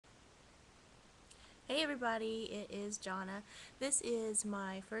Hey everybody, it is Jonna. This is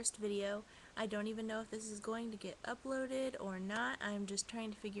my first video. I don't even know if this is going to get uploaded or not. I'm just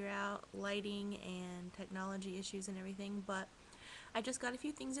trying to figure out lighting and technology issues and everything, but I just got a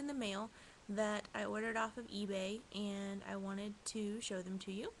few things in the mail that I ordered off of eBay and I wanted to show them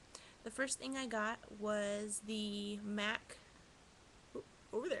to you. The first thing I got was the MAC,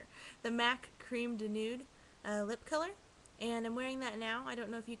 over there, the MAC Creme de Nude lip color. And I'm wearing that now. I don't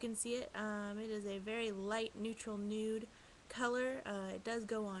know if you can see it. It is a very light neutral nude color. It does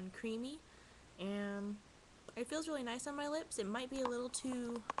go on creamy, and it feels really nice on my lips. It might be a little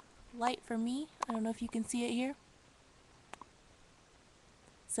too light for me. I don't know if you can see it here.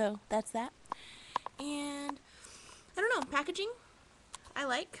 So that's that. And I don't know, packaging I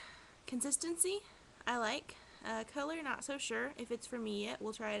like. Consistency I like. Color, not so sure if it's for me yet.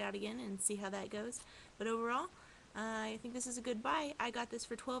 We'll try it out again and see how that goes. But overall, I think this is a good buy. I got this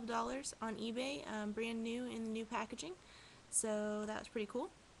for $12 on eBay, brand new in the new packaging. So that was pretty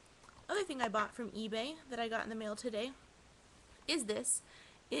cool. Other thing I bought from eBay that I got in the mail today is this.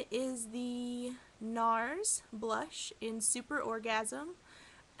 It is the NARS blush in Super Orgasm.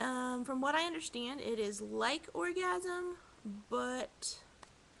 From what I understand, it is like Orgasm, but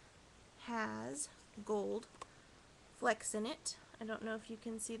has gold flecks in it. I don't know if you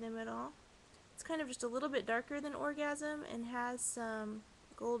can see them at all. It's kind of just a little bit darker than Orgasm and has some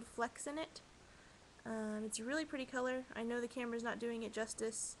gold flecks in it. It's a really pretty color. I know the camera's not doing it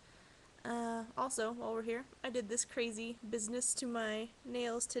justice. Also, while we're here, I did this crazy business to my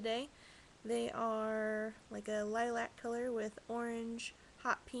nails today. They are like a lilac color with orange,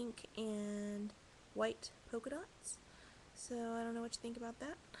 hot pink, and white polka dots. So I don't know what you think about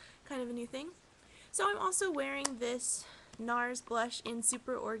that. Kind of a new thing. So I'm also wearing this NARS blush in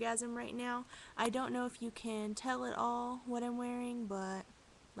Super Orgasm right now. I don't know if you can tell at all what I'm wearing, but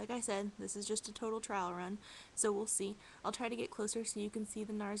like I said, this is just a total trial run, so we'll see. I'll try to get closer so you can see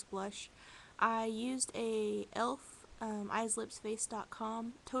the NARS blush. I used a e.l.f.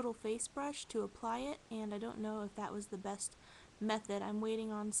 eyeslipsface.com total face brush to apply it, and I don't know if that was the best method. I'm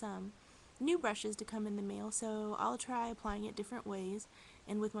waiting on some new brushes to come in the mail, so I'll try applying it different ways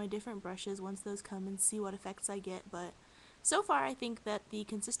and with my different brushes once those come and see what effects I get. But so far I think that the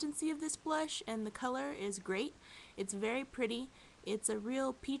consistency of this blush and the color is great. It's very pretty. It's a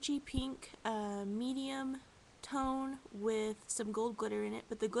real peachy pink medium tone with some gold glitter in it,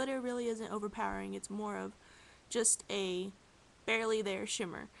 but the glitter really isn't overpowering. It's more of just a barely there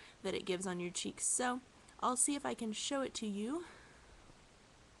shimmer that it gives on your cheeks. So I'll see if I can show it to you.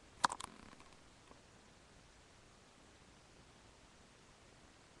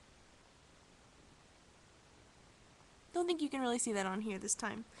 Don't think you can really see that on here this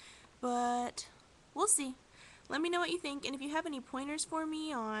time, but we'll see. Let me know what you think, and if you have any pointers for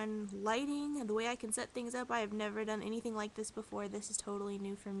me on lighting and the way I can set things up. I have never done anything like this before. This is totally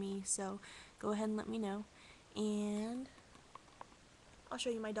new for me, so go ahead and let me know. And I'll show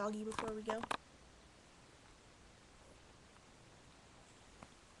you my doggy before we go.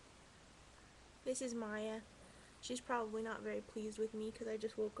 This is Maya. She's probably not very pleased with me because I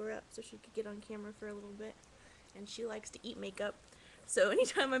just woke her up so she could get on camera for a little bit. And she likes to eat makeup. So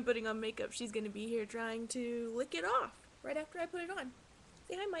anytime I'm putting on makeup, she's going to be here trying to lick it off right after I put it on.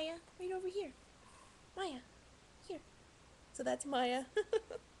 Say hi, Maya. Right over here. Maya. Here. So that's Maya.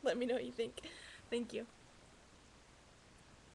 Let me know what you think. Thank you.